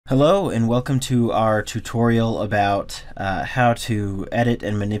Hello and welcome to our tutorial about how to edit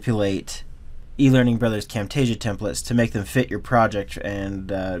and manipulate eLearning Brothers Camtasia templates to make them fit your project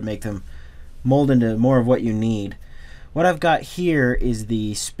and make them mold into more of what you need. What I've got here is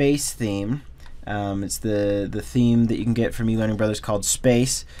the Space theme. It's the theme that you can get from eLearning Brothers called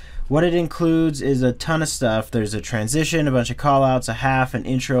Space. What it includes is a ton of stuff. There's a transition, a bunch of callouts, a half, an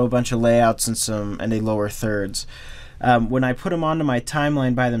intro, a bunch of layouts, and a lower thirds. When I put them onto my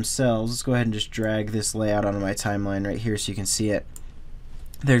timeline by themselves, let's go ahead and just drag this layout onto my timeline right here so you can see it.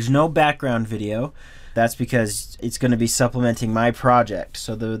 There's no background video. That's because it's going to be supplementing my project.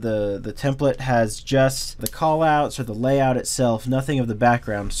 So the template has just the callouts or the layout itself, nothing of the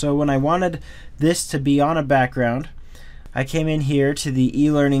background. So when I wanted this to be on a background, I came in here to the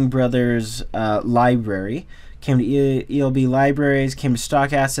eLearning Brothers library, came to ELB libraries, came to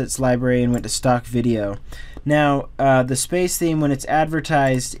stock assets library, and went to stock video. Now, the Space theme, when it's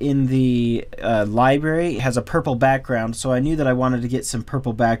advertised in the library, has a purple background, so I knew that I wanted to get some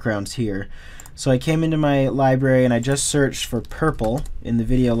purple backgrounds here. So I came into my library and I just searched for purple in the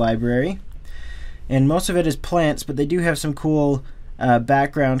video library. And most of it is plants, but they do have some cool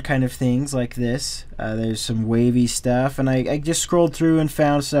background kind of things like this. There's some wavy stuff, and I just scrolled through and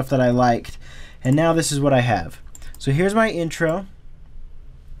found stuff that I liked. And now this is what I have. So here's my intro.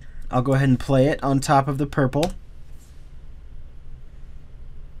 I'll go ahead and play it on top of the purple.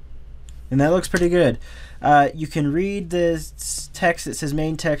 And that looks pretty good. You can read the text that says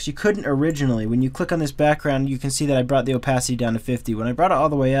main text. You couldn't originally. When you click on this background, you can see that I brought the opacity down to 50. When I brought it all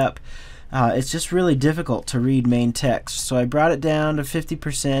the way up, it's just really difficult to read main text. So I brought it down to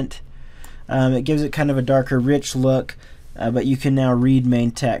 50%. It gives it kind of a darker, rich look, but you can now read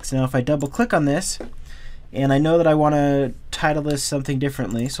main text. Now if I double click on this, and I know that I want to title this something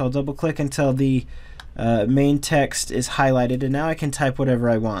differently, so I'll double click until the main text is highlighted, and now I can type whatever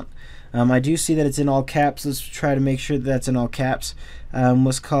I want. I do see that it's in all caps. Let's try to make sure that that's in all caps.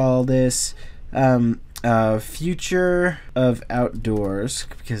 Let's call this Future of Outdoors,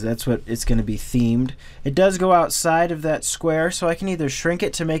 because that's what it's going to be themed. It does go outside of that square, so I can either shrink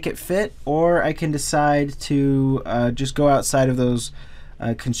it to make it fit, or I can decide to just go outside of those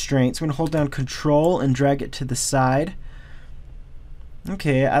constraints. I'm going to hold down Control and drag it to the side.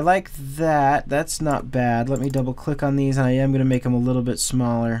 Okay, I like that. That's not bad. Let me double click on these, and I am going to make them a little bit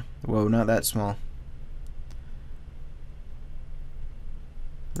smaller. Whoa, not that small.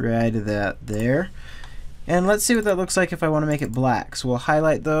 Right to that there. And let's see what that looks like if I want to make it black. So we'll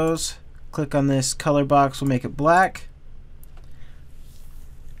highlight those, click on this color box, we'll make it black.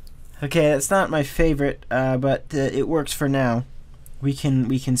 Okay, that's not my favorite, but it works for now. We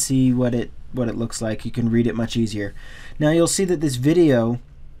can see what it looks like. You can read it much easier. Now you'll see that this video,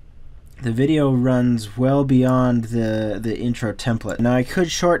 the video runs well beyond the intro template. Now I could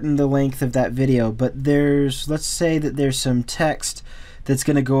shorten the length of that video, but let's say that there's some text that's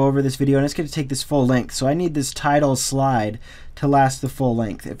going to go over this video, and it's going to take this full length. So I need this title slide to last the full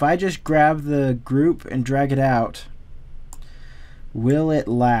length. If I just grab the group and drag it out, will it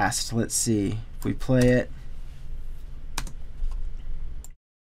last? Let's see. If we play it,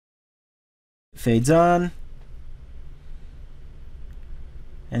 fades on,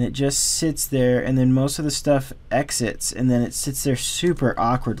 and it just sits there, and then most of the stuff exits, and then it sits there super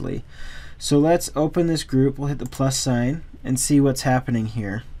awkwardly. So let's open this group. We'll hit the plus sign and see what's happening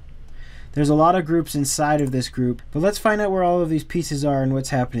here. There's a lot of groups inside of this group, but let's find out where all of these pieces are and what's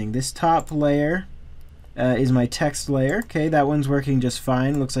happening. This top layer is my text layer. Okay, that one's working just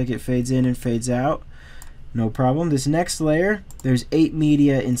fine. Looks like it fades in and fades out. No problem. This next layer, there's 8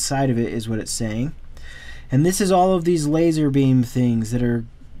 media inside of it is what it's saying. And this is all of these laser beam things that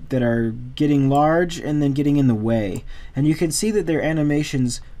are getting large and then getting in the way. And you can see that their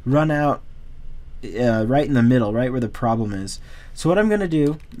animations run out right in the middle, right where the problem is. So what I'm going to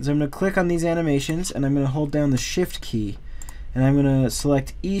do is I'm going to click on these animations, and I'm going to hold down the Shift key, and I'm going to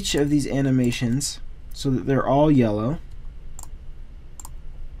select each of these animations so that they're all yellow.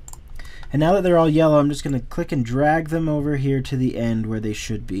 And now that they're all yellow, I'm just going to click and drag them over here to the end where they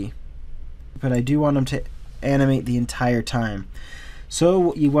should be. But I do want them to animate the entire time.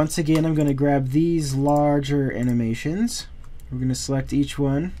 So once again, I'm going to grab these larger animations. We're going to select each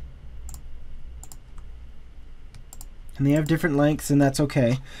one. And they have different lengths, and that's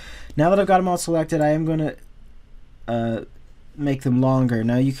okay. Now that I've got them all selected, I am going to make them longer.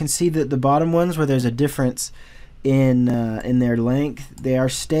 Now you can see that the bottom ones, where there's a difference in their length, they are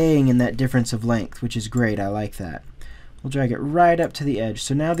staying in that difference of length, which is great. I like that. We'll drag it right up to the edge.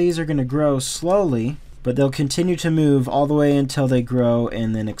 So now these are going to grow slowly, but they'll continue to move all the way until they grow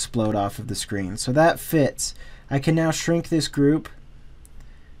and then explode off of the screen. So that fits. I can now shrink this group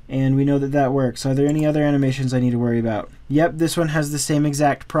And we know that that works. Are there any other animations I need to worry about? Yep, this one has the same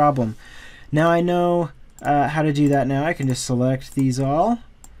exact problem. Now I know how to do that now. I can just select these all,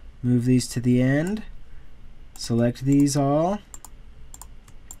 move these to the end, select these all,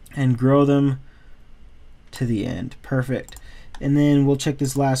 and grow them to the end. Perfect. And then we'll check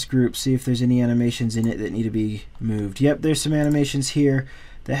this last group, see if there's any animations in it that need to be moved. Yep, there's some animations here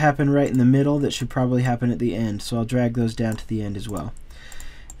that happen right in the middle that should probably happen at the end. So I'll drag those down to the end as well.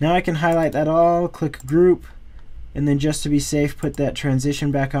 Now I can highlight that all, click group, and then just to be safe, put that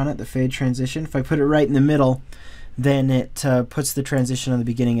transition back on it, the fade transition. If I put it right in the middle, then it puts the transition on the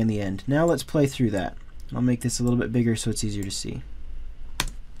beginning and the end. Now let's play through that. I'll make this a little bit bigger so it's easier to see.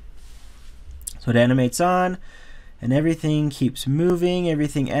 So it animates on, and everything keeps moving.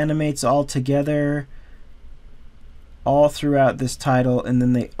 Everything animates all together, all throughout this title, and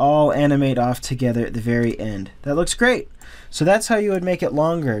then they all animate off together at the very end. That looks great. So that's how you would make it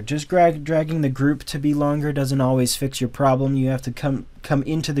longer. Just dragging the group to be longer doesn't always fix your problem. You have to come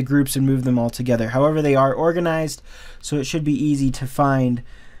into the groups and move them all together. However, they are organized, so it should be easy to find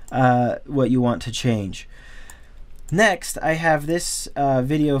what you want to change. Next, I have this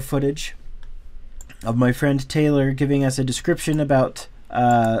video footage of my friend Taylor giving us a description about,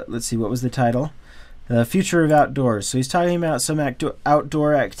 let's see, what was the title? The future of outdoors. So he's talking about some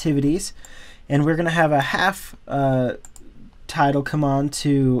outdoor activities, and we're going to have a half title come on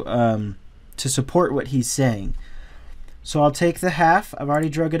to support what he's saying. So I'll take the half. I've already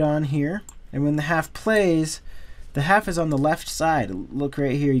drug it on here, and when the half plays, the half is on the left side. Look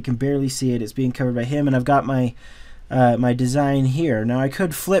right here. You can barely see it. It's being covered by him, and I've got my my design here. Now I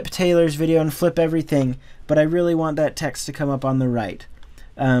could flip Taylor's video and flip everything, but I really want that text to come up on the right.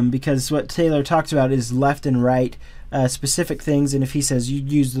 Because what Taylor talks about is left and right specific things, and if he says you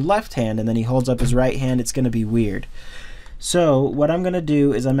use the left hand and then he holds up his right hand, it's going to be weird. So what I'm going to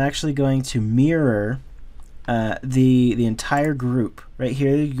do is I'm actually going to mirror the entire group. Right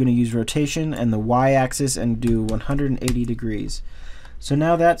here you're going to use rotation and the y-axis and do 180 degrees. So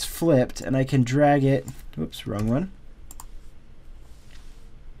now that's flipped, and I can drag it, whoops, wrong one.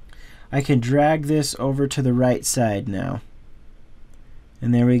 I can drag this over to the right side now.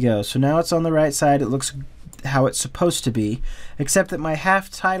 And there we go. So now it's on the right side. It looks how it's supposed to be, except that my half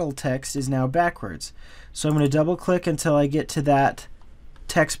title text is now backwards. So I'm going to double click until I get to that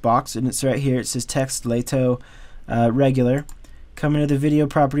text box, and it's right here. It says text Lato regular. Come into the video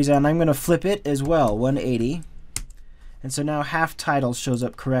properties, and I'm going to flip it as well, 180. And so now half title shows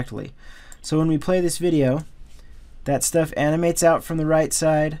up correctly. So when we play this video, that stuff animates out from the right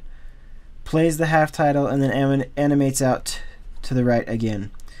side, plays the half title, and then animates out to the right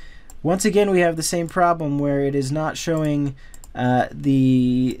again. Once again, we have the same problem where it is not showing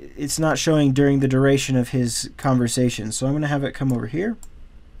it's not showing during the duration of his conversation. So I'm going to have it come over here.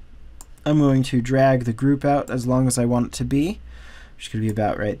 I'm going to drag the group out as long as I want it to be. It's going to be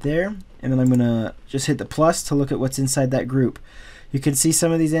about right there. And then I'm going to just hit the plus to look at what's inside that group. You can see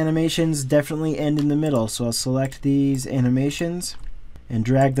some of these animations definitely end in the middle. So I'll select these animations and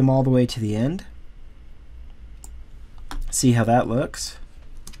drag them all the way to the end. See how that looks.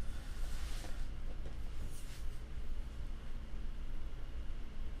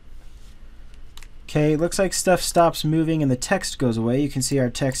 Okay, it looks like stuff stops moving and the text goes away. You can see our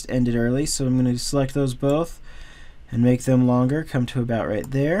text ended early, so I'm going to select those both and make them longer, come to about right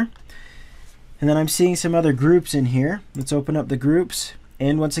there. And then I'm seeing some other groups in here. Let's open up the groups.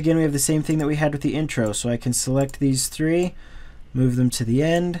 And once again, we have the same thing that we had with the intro. So I can select these three, move them to the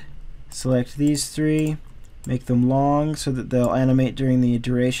end, select these three, make them long so that they'll animate during the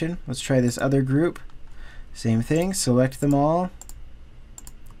duration. Let's try this other group. Same thing, select them all,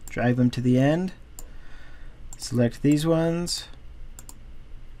 drag them to the end, select these ones,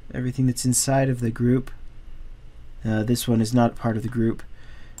 everything that's inside of the group. This one is not part of the group.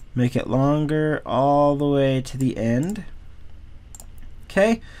 Make it longer all the way to the end.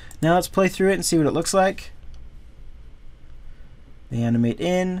 Okay, now let's play through it and see what it looks like. They animate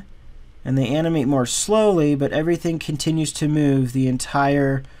in, and they animate more slowly, but everything continues to move the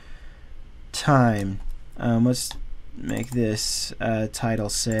entire time. Let's make this title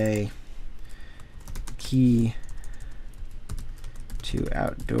say Key to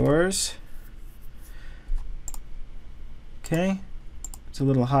Outdoors. Okay, it's a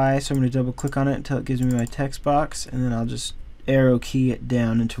little high, so I'm going to double click on it until it gives me my text box, and then I'll just arrow key it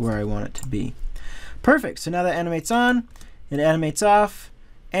down into where I want it to be. Perfect, so now that animates on, it animates off,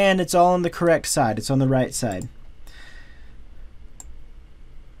 and it's all on the correct side. It's on the right side.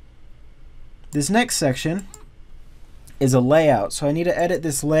 This next section is a layout, so I need to edit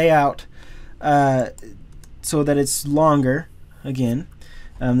this layout so that it's longer again.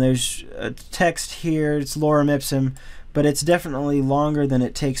 There's text here, it's lorem ipsum, but it's definitely longer than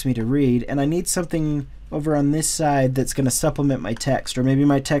it takes me to read, and I need something over on this side that's going to supplement my text, or maybe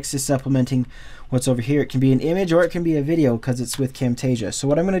my text is supplementing what's over here. It can be an image or it can be a video because it's with Camtasia. So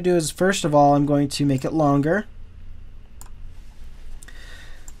what I'm going to do is, first of all, I'm going to make it longer.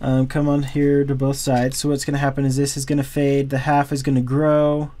 Come on here to both sides. So what's going to happen is this is going to fade, the half is going to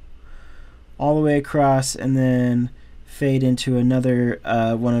grow all the way across, and then fade into another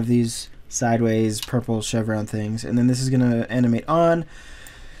one of these sideways purple chevron things, and then this is going to animate on,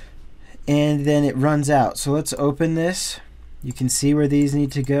 and then it runs out. So let's open this. You can see where these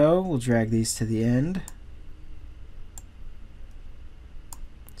need to go. We'll drag these to the end.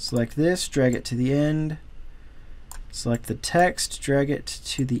 Select this, drag it to the end. Select the text, drag it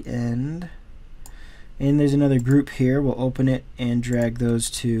to the end. And there's another group here. We'll open it and drag those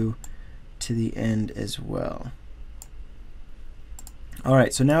two to the end as well.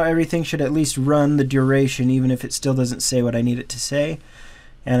 Alright, so now everything should at least run the duration, even if it still doesn't say what I need it to say.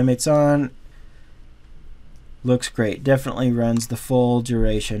 Animates on. Looks great. Definitely runs the full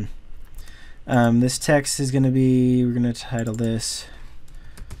duration. This text is going to be, we're going to title this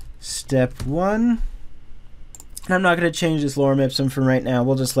Step 1. And I'm not going to change this lorem ipsum from right now.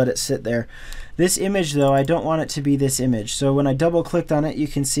 We'll just let it sit there. This image, though, I don't want it to be this image. So when I double-clicked on it, you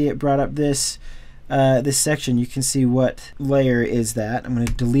can see it brought up this this section. You can see what layer is that. I'm going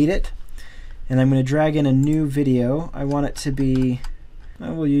to delete it, and I'm going to drag in a new video. I want it to be,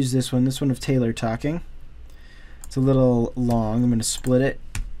 we'll use this one of Taylor talking. It's a little long. I'm going to split it,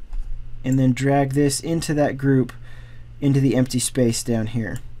 and then drag this into that group, into the empty space down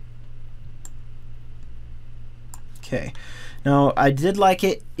here. Okay, now I did like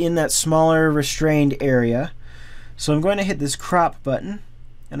it in that smaller restrained area, so I'm going to hit this crop button,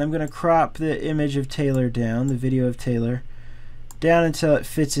 and I'm going to crop the image of Taylor down, the video of Taylor, down until it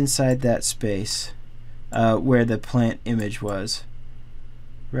fits inside that space where the plant image was,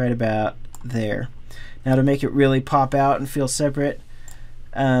 right about there. Now to make it really pop out and feel separate,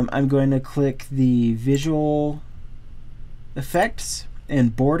 I'm going to click the visual effects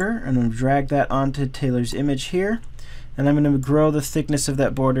and border, and I'm going to drag that onto Taylor's image here. And I'm going to grow the thickness of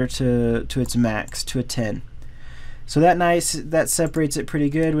that border to its max, to a 10. So that separates it pretty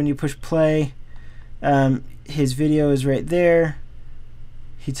good. When you push play, his video is right there.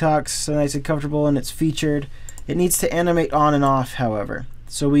 He talks so nice and comfortable, and it's featured. It needs to animate on and off, however.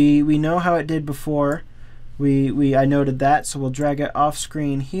 So we know how it did before. I noted that, so we'll drag it off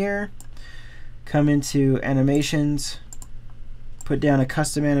screen here. Come into animations, put down a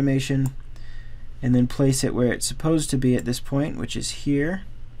custom animation, and then place it where it's supposed to be at this point, which is here.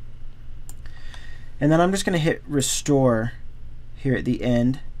 And then I'm just going to hit restore here at the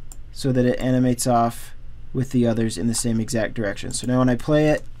end so that it animates off with the others in the same exact direction. So now when I play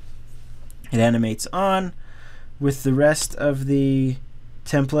it, it animates on with the rest of the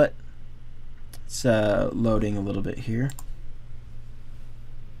template. It's loading a little bit here.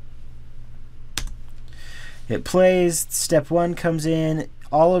 It plays, step 1 comes in.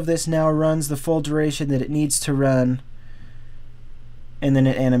 All of this now runs the full duration that it needs to run, and then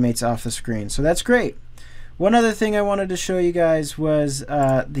it animates off the screen. So that's great. One other thing I wanted to show you guys was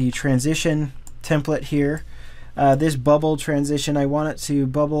the transition template here. This bubble transition, I want it to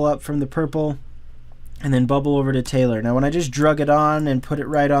bubble up from the purple and then bubble over to Taylor. Now when I just drug it on and put it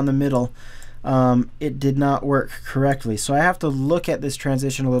right on the middle, it did not work correctly. So I have to look at this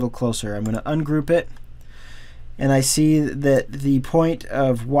transition a little closer. I'm going to ungroup it. And I see that the point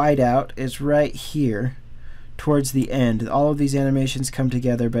of whiteout is right here towards the end. All of these animations come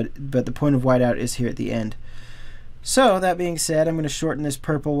together, but the point of whiteout is here at the end. So that being said, I'm going to shorten this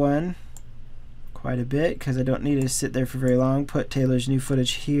purple one quite a bit because I don't need it to sit there for very long. Put Taylor's new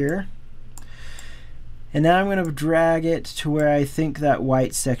footage here. And now I'm going to drag it to where I think that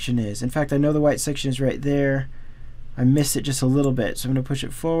white section is. In fact, I know the white section is right there. I missed it just a little bit, so I'm going to push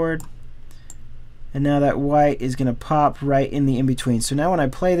it forward. And now that white is going to pop right in the in-between. So now when I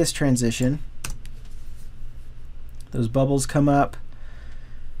play this transition, those bubbles come up,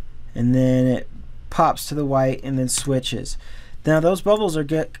 and then it pops to the white and then switches. Now those bubbles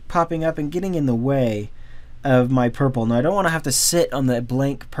are popping up and getting in the way of my purple. Now I don't want to have to sit on the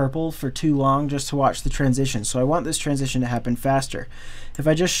blank purple for too long just to watch the transition. So I want this transition to happen faster. If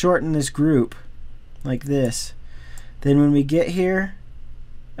I just shorten this group like this, then when we get here,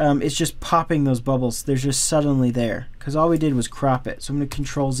 it's just popping those bubbles. They're just suddenly there because all we did was crop it. So I'm going to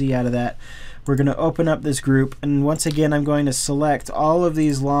Control Z out of that. We're going to open up this group, and once again I'm going to select all of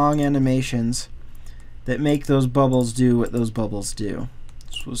these long animations that make those bubbles do what those bubbles do.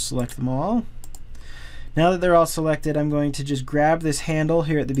 So we'll select them all. Now that they're all selected, I'm going to just grab this handle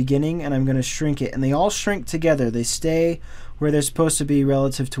here at the beginning and I'm going to shrink it. And they all shrink together. They stay where they're supposed to be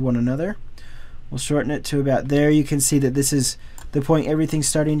relative to one another. We'll shorten it to about there. You can see that this is the point everything's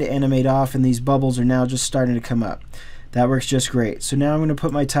starting to animate off and these bubbles are now just starting to come up. That works just great. So now I'm going to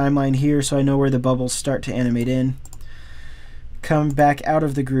put my timeline here so I know where the bubbles start to animate in. Come back out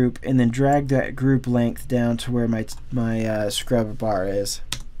of the group and then drag that group length down to where my scrub bar is.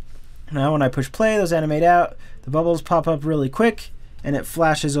 Now when I push play, those animate out, the bubbles pop up really quick, and it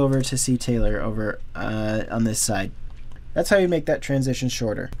flashes over to C. Taylor over on this side. That's how you make that transition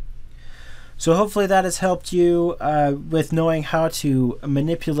shorter. So hopefully that has helped you with knowing how to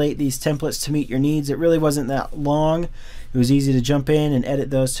manipulate these templates to meet your needs. It really wasn't that long. It was easy to jump in and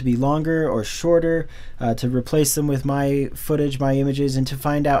edit those to be longer or shorter, to replace them with my footage, my images, and to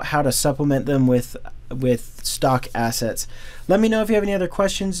find out how to supplement them with stock assets. Let me know if you have any other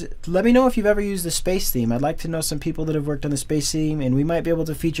questions. Let me know if you've ever used the space theme. I'd like to know some people that have worked on the space theme, and we might be able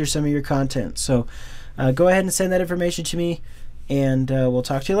to feature some of your content. So go ahead and send that information to me, and we'll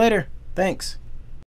talk to you later. Thanks.